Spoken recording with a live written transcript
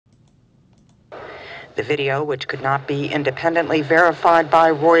The video, which could not be independently verified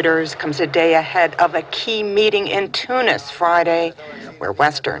by Reuters, comes a day ahead of a key meeting in Tunis Friday, where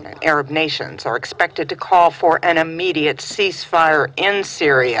Western and Arab nations are expected to call for an immediate ceasefire in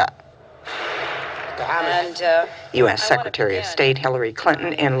Syria. U.S. Secretary of State Hillary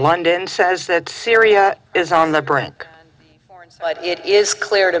Clinton in London says that Syria is on the brink. But it is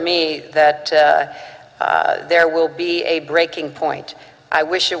clear to me that there will be a breaking point. I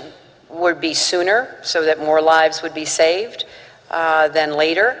wish it would be sooner so that more lives would be saved than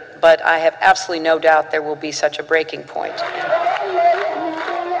later, but I have absolutely no doubt there will be such a breaking point.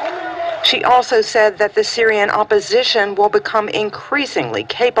 She also said that the Syrian opposition will become increasingly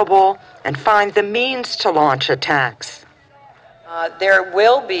capable and find the means to launch attacks. There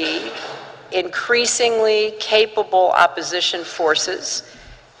will be increasingly capable opposition forces.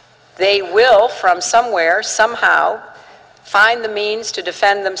 They will, from somewhere, somehow, find the means to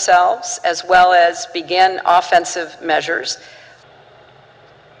defend themselves as well as begin offensive measures.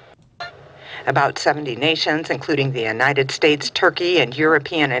 About 70 nations, including the United States, Turkey, and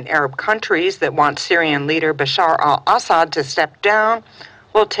European and Arab countries that want Syrian leader Bashar al-Assad to step down,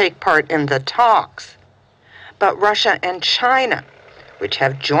 will take part in the talks. But Russia and China, which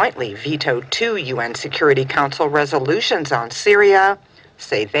have jointly vetoed 2 UN Security Council resolutions on Syria,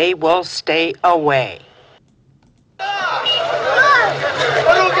 say they will stay away.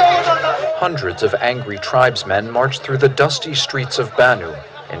 Hundreds of angry tribesmen marched through the dusty streets of Banu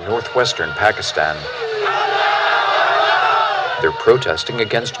in northwestern Pakistan. They're protesting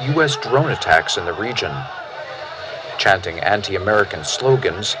against U.S. drone attacks in the region. Chanting anti-American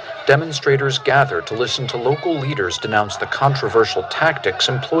slogans, demonstrators gather to listen to local leaders denounce the controversial tactics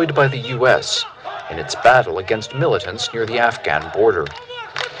employed by the U.S. in its battle against militants near the Afghan border.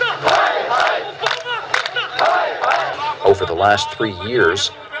 Over the last 3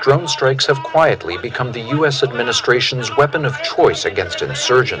 years, drone strikes have quietly become the U.S. administration's weapon of choice against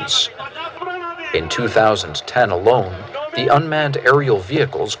insurgents. In 2010 alone, the unmanned aerial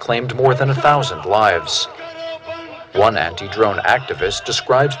vehicles claimed more than 1,000 lives. One anti-drone activist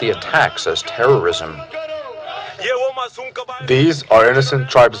describes the attacks as terrorism. These are innocent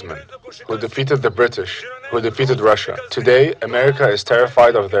tribesmen who defeated the British, who defeated Russia. Today, America is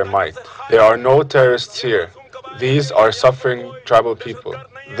terrified of their might. There are no terrorists here. These are suffering tribal people.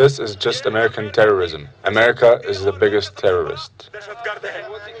 This is just American terrorism. America is the biggest terrorist.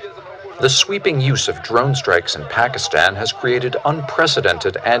 The sweeping use of drone strikes in Pakistan has created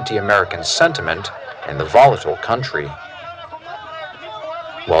unprecedented anti-American sentiment in the volatile country.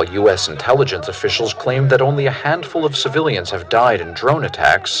 While U.S. intelligence officials claim that only a handful of civilians have died in drone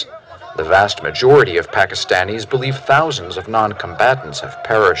attacks, the vast majority of Pakistanis believe thousands of non-combatants have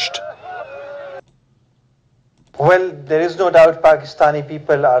perished. Well, there is no doubt Pakistani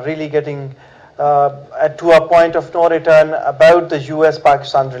people are really getting to a point of no return about the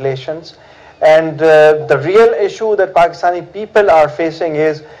US-Pakistan relations. And the real issue that Pakistani people are facing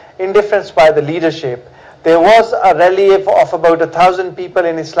is indifference by the leadership. There was a rally of about 1,000 people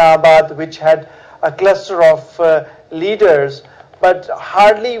in Islamabad which had a cluster of leaders, but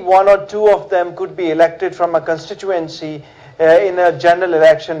hardly 1 or 2 of them could be elected from a constituency in a general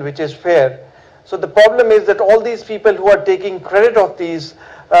election which is fair. So the problem is that all these people who are taking credit of these,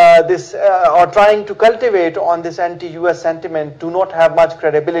 or trying to cultivate on this anti-US sentiment do not have much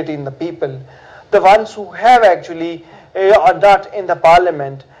credibility in the people. The ones who have actually are not in the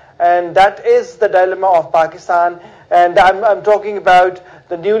parliament, and that is the dilemma of Pakistan. And I'm talking about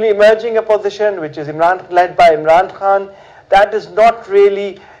the newly emerging opposition, which is led by Imran Khan. That is not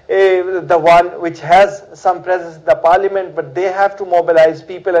really the one which has some presence in the parliament, but they have to mobilize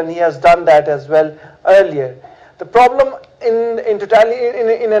people, and he has done that as well earlier. The problem in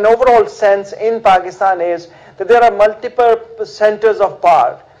an overall sense in Pakistan is that there are multiple centers of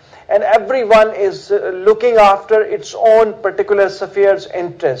power, and everyone is looking after its own particular sphere's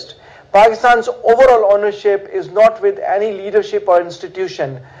interest. Pakistan's overall ownership is not with any leadership or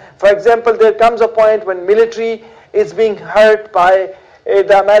institution. For example, there comes a point when military is being hurt by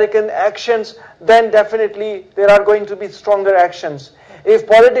the American actions, then definitely there are going to be stronger actions. If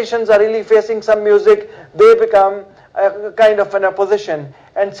politicians are really facing some music, they become a kind of an opposition.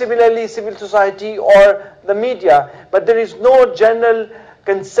 And similarly, civil society or the media. But there is no general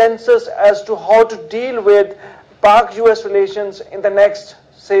consensus as to how to deal with Pak-US relations in the next,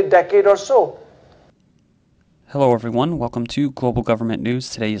 say, decade or so. Hello everyone, welcome to Global Government News.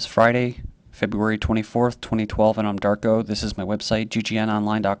 Today is Friday, February 24th, 2012, and I'm Darko. This is my website,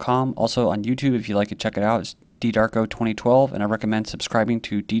 ggnonline.com. Also on YouTube, if you'd like to check it out, it's ddarko2012, and I recommend subscribing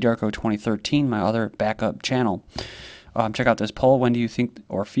to ddarko2013, my other backup channel. Check out this poll. When do you think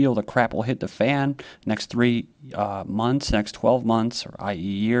or feel the crap will hit the fan? Next 3 months, next 12 months, or i.e.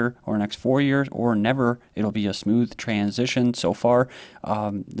 year, or next 4 years, or never. It'll be a smooth transition. So far,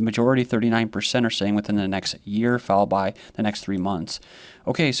 the majority, 39%, are saying within the next year, followed by the next 3 months.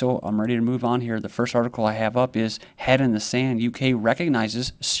 Okay, so I'm ready to move on here. The first article I have up is Head in the Sand. UK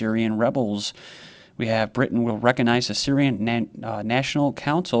recognizes Syrian rebels. We have Britain will recognize the Syrian National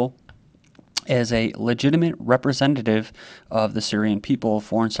Council as a legitimate representative of the Syrian people,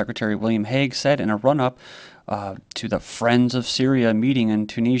 Foreign Secretary William Hague said in a run-up to the Friends of Syria meeting in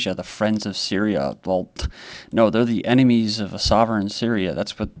Tunisia. The Friends of Syria. Well, no, they're the enemies of a sovereign Syria.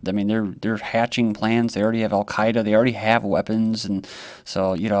 That's what I mean. They're hatching plans. They already have Al-Qaeda. They already have weapons, and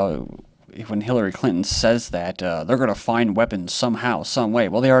so when Hillary Clinton says that they're going to find weapons somehow, some way.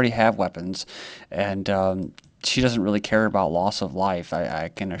 Well, they already have weapons, and she doesn't really care about loss of life.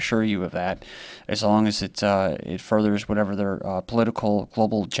 I can assure you of that, as long as it furthers whatever their political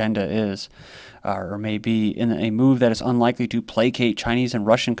global agenda is, or may be. In a move that is unlikely to placate Chinese and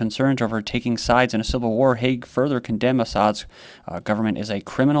Russian concerns over taking sides in a civil war, Hague further condemned Assad's government as a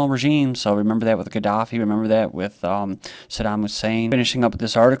criminal regime. So remember that with Gaddafi, remember that with Saddam Hussein. Finishing up with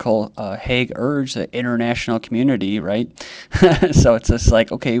this article, Hague urged the international community, right? So it's just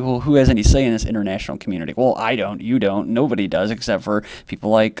like, okay, well, who has any say in this international community? Well, I don't, you don't, nobody does, except for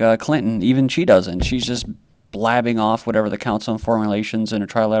people like Clinton. Even she doesn't. She's just blabbing off whatever the Council on Foreign Relations and a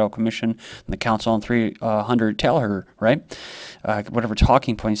Trilateral Commission and the Council on 300 tell her, right? Whatever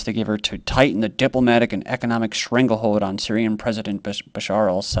talking points they give her to tighten the diplomatic and economic stranglehold on Syrian President Bashar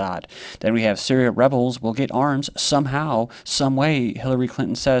al-Assad. Then we have Syria rebels will get arms somehow, some way, Hillary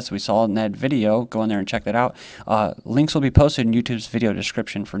Clinton says. We saw it in that video. Go in there and check that out. Links will be posted in YouTube's video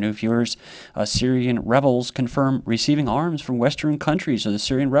description for new viewers. Syrian rebels confirm receiving arms from Western countries. So the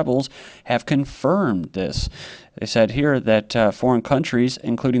Syrian rebels have confirmed this. They said here that foreign countries,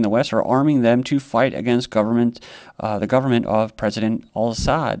 including the West, are arming them to fight against the government of President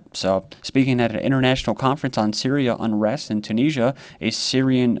al-Assad. So, speaking at an international conference on Syria unrest in Tunisia, a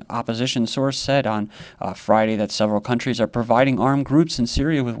Syrian opposition source said on Friday that several countries are providing armed groups in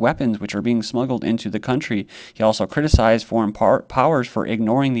Syria with weapons which are being smuggled into the country. He also criticized foreign powers for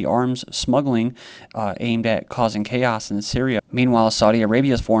ignoring the arms smuggling aimed at causing chaos in Syria. Meanwhile, Saudi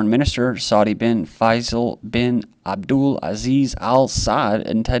Arabia's foreign minister, Saudi bin Faisal bin Abdul Aziz Al Saud,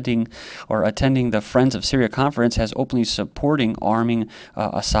 attending the Friends of Syria conference, has openly supporting arming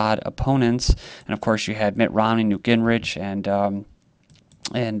Assad opponents. And of course, you had Mitt Romney, Newt Gingrich,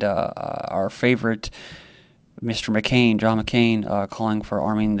 and our favorite Mr. McCain, John McCain, calling for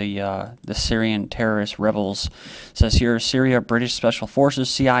arming the Syrian terrorist rebels. It says here, Syria, British Special Forces,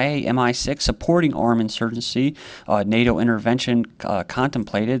 CIA, MI6 supporting armed insurgency. NATO intervention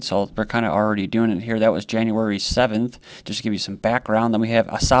contemplated, so they're kind of already doing it here. That was January 7th, just to give you some background. Then we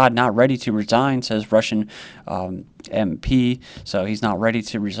have Assad not ready to resign, says Russian MP, so he's not ready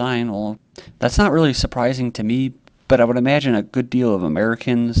to resign. Well, that's not really surprising to me, but I would imagine a good deal of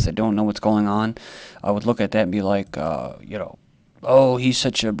Americans that don't know what's going on would look at that and be like, oh, he's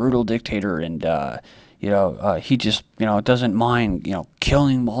such a brutal dictator, and he just, doesn't mind,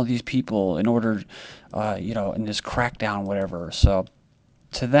 killing all these people in order, in this crackdown, whatever. So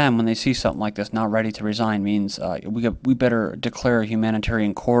to them, when they see something like this, not ready to resign, means we better declare a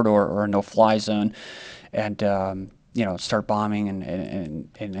humanitarian corridor or a no-fly zone, and start bombing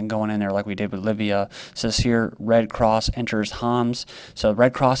and going in there like we did with Libya. It says here, Red Cross enters Homs. So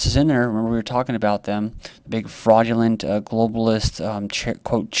Red Cross is in there. Remember, we were talking about them. Big fraudulent globalist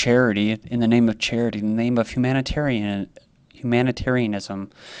quote charity in the name of charity, in the name of humanitarianism.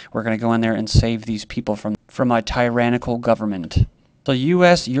 We're going to go in there and save these people from a tyrannical government. So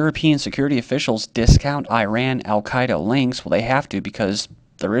U.S. European security officials discount Iran Al-Qaeda links. Well, they have to, because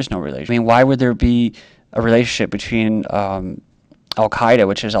there is no relationship. I mean, why would there be a relationship between Al-Qaeda,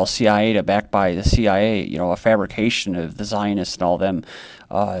 which is Al-Qaeda, backed by the CIA, a fabrication of the Zionists and all them?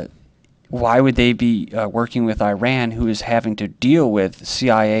 Why would they be working with Iran, who is having to deal with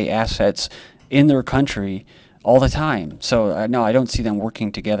CIA assets in their country all the time? So, no, I don't see them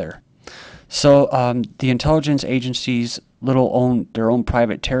working together. So, the intelligence agencies their own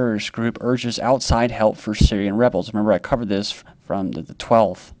private terrorist group urges outside help for Syrian rebels. Remember, I covered this from the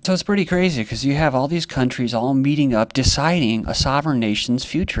 12th. So it's pretty crazy, because you have all these countries all meeting up, deciding a sovereign nation's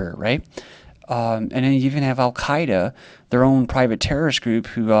future, right? And then you even have Al-Qaeda, their own private terrorist group,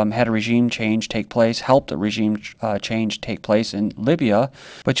 who had a regime change take place, helped a regime change take place in Libya.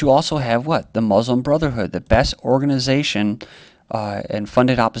 But you also have what? The Muslim Brotherhood, the best organization and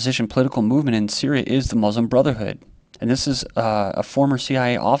funded opposition political movement in Syria is the Muslim Brotherhood. And this is a former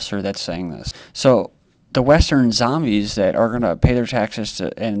CIA officer that's saying this. So the Western zombies that are going to pay their taxes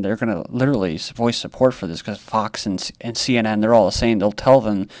and they're going to literally voice support for this, because Fox and CNN, they're all saying, they'll tell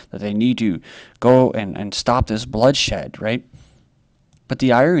them that they need to go and stop this bloodshed, right? But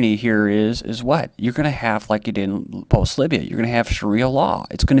the irony here is what? You're going to have, like you did in post-Libya, you're going to have Sharia law.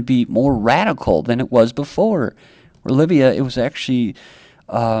 It's going to be more radical than it was before. Where Libya, it was actually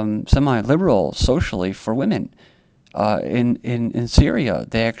semi-liberal socially for women. In Syria,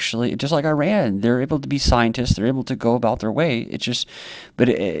 they actually, just like Iran, they're able to be scientists, they're able to go about their way. It's just, but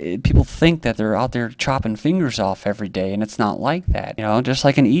people think that they're out there chopping fingers off every day, and it's not like that. You know, just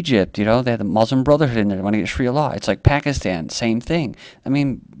like in Egypt, you know, they had the Muslim Brotherhood in there, they want to get Sharia law. It's like Pakistan, same thing. I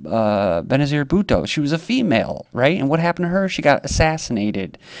mean, Benazir Bhutto, she was a female, right? And what happened to her? She got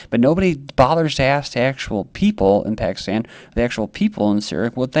assassinated. But nobody bothers to ask the actual people in Pakistan, the actual people in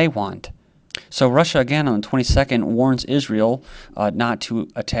Syria, what they want. So Russia, again, on the 22nd, warns Israel not to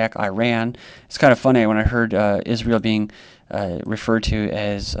attack Iran. It's kind of funny when I heard Israel being referred to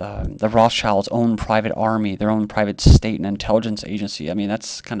as the Rothschilds' own private army, their own private state and intelligence agency. I mean,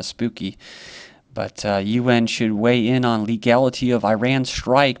 that's kind of spooky. But UN should weigh in on legality of Iran's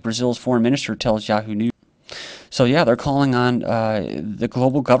strike, Brazil's foreign minister tells Yahoo News. So yeah, they're calling on the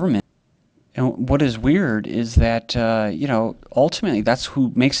global government. And what is weird is that, you know, ultimately that's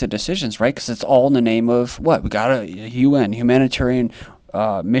who makes the decisions, right? Because it's all in the name of what? We got a UN, humanitarian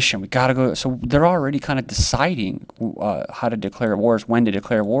mission. We got to go. So they're already kind of deciding how to declare wars, when to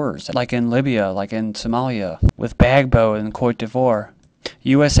declare wars. Like in Libya, like in Somalia, with Bagbo and Cote d'Ivoire.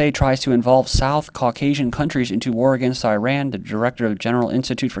 USA tries to involve South Caucasian countries into war against Iran. The director of General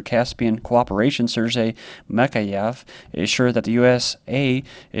Institute for Caspian Cooperation, Sergei Mekayev, is sure that the USA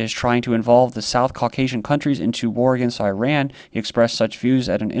is trying to involve the South Caucasian countries into war against Iran. He expressed such views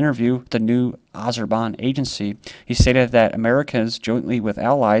at an interview with the new Azerbaijan agency. He stated that Americans, jointly with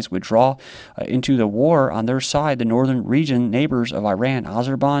allies, would draw into the war on their side the northern region neighbors of Iran,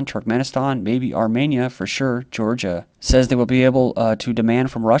 Azerbaijan, Turkmenistan, maybe Armenia, for sure, Georgia. Says they will be able to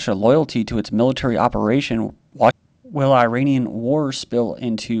demand from Russia loyalty to its military operation. Will Iranian war spill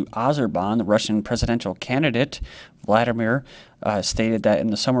into Azerbaijan? The Russian presidential candidate, Vladimir, stated that in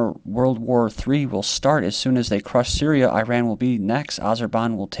the summer, World War III will start. As soon as they crush Syria, Iran will be next.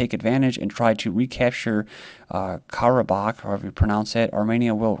 Azerbaijan will take advantage and try to recapture Karabakh, however you pronounce it.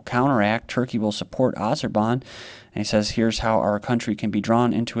 Armenia will counteract. Turkey will support Azerbaijan. And he says, here's how our country can be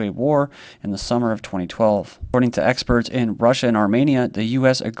drawn into a war in the summer of 2012. According to experts in Russia and Armenia, the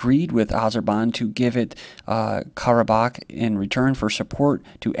U.S. agreed with Azerbaijan to give it Karabakh in return for support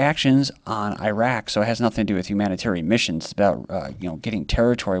to actions on Iraq. So it has nothing to do with humanitarian missions. It's about getting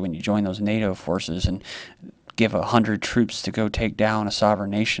territory when you join those NATO forces and give 100 troops to go take down a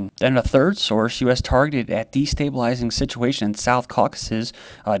sovereign nation. Then a third source, U.S. targeted at destabilizing situation in South Caucasus.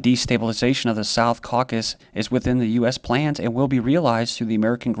 Destabilization of the South Caucasus is within the U.S. plans and will be realized through the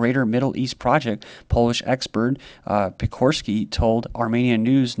American Greater Middle East Project. Polish expert Pikorski told Armenian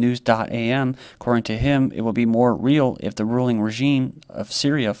News.am, according to him, it will be more real if the ruling regime of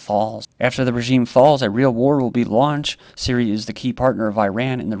Syria falls. After the regime falls, a real war will be launched. Syria is the key partner of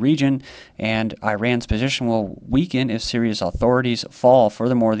Iran in the region, and Iran's position will weaken if Syria's authorities fall.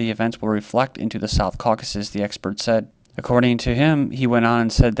 Furthermore, the events will reflect into the South Caucasus, the expert said. According to him, he went on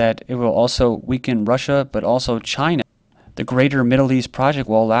and said that it will also weaken Russia, but also China. The Greater Middle East Project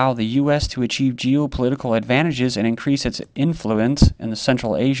will allow the U.S. to achieve geopolitical advantages and increase its influence in the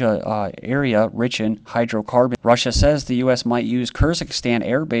Central Asia area rich in hydrocarbons. Russia says the U.S. might use Kyrgyzstan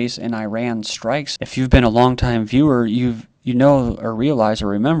air base in Iran strikes. If you've been a long-time viewer, you know or realize or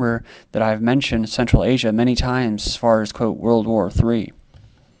remember that I've mentioned Central Asia many times as far as, quote, World War III.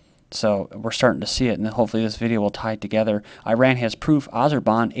 So we're starting to see it, and hopefully this video will tie it together. Iran has proof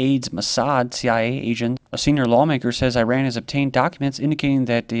Azerbaijan aids Mossad CIA agent. A senior lawmaker says Iran has obtained documents indicating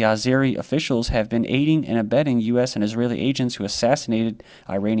that the Azeri officials have been aiding and abetting U.S. and Israeli agents who assassinated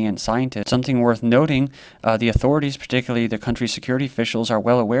Iranian scientists. Something worth noting, the authorities, particularly the country's security officials, are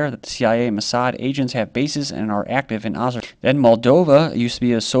well aware that the CIA and Mossad agents have bases and are active in Azerbaijan. Then Moldova used to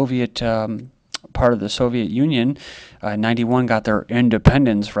be a Soviet part of the Soviet Union. 91 got their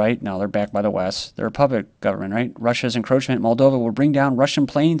independence, right? Now they're backed by the West. They're a puppet government, right? Russia's encroachment. Moldova will bring down Russian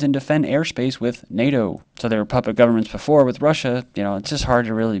planes and defend airspace with NATO. So they were puppet governments before. With Russia, it's just hard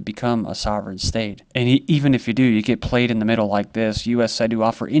to really become a sovereign state. And even if you do, you get played in the middle like this. U.S. said to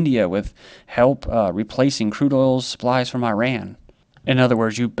offer India with help replacing crude oil supplies from Iran. In other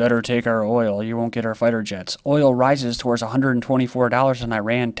words, you better take our oil. You won't get our fighter jets. Oil rises towards $124 in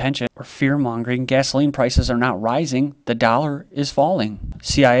Iran tension or fear-mongering. Gasoline prices are not rising. The dollar is falling.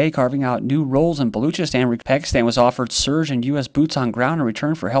 CIA carving out new roles in Baluchistan. Pakistan was offered surge in U.S. boots on ground in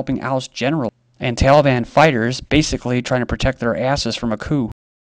return for helping oust general. and Taliban fighters basically trying to protect their asses from a coup.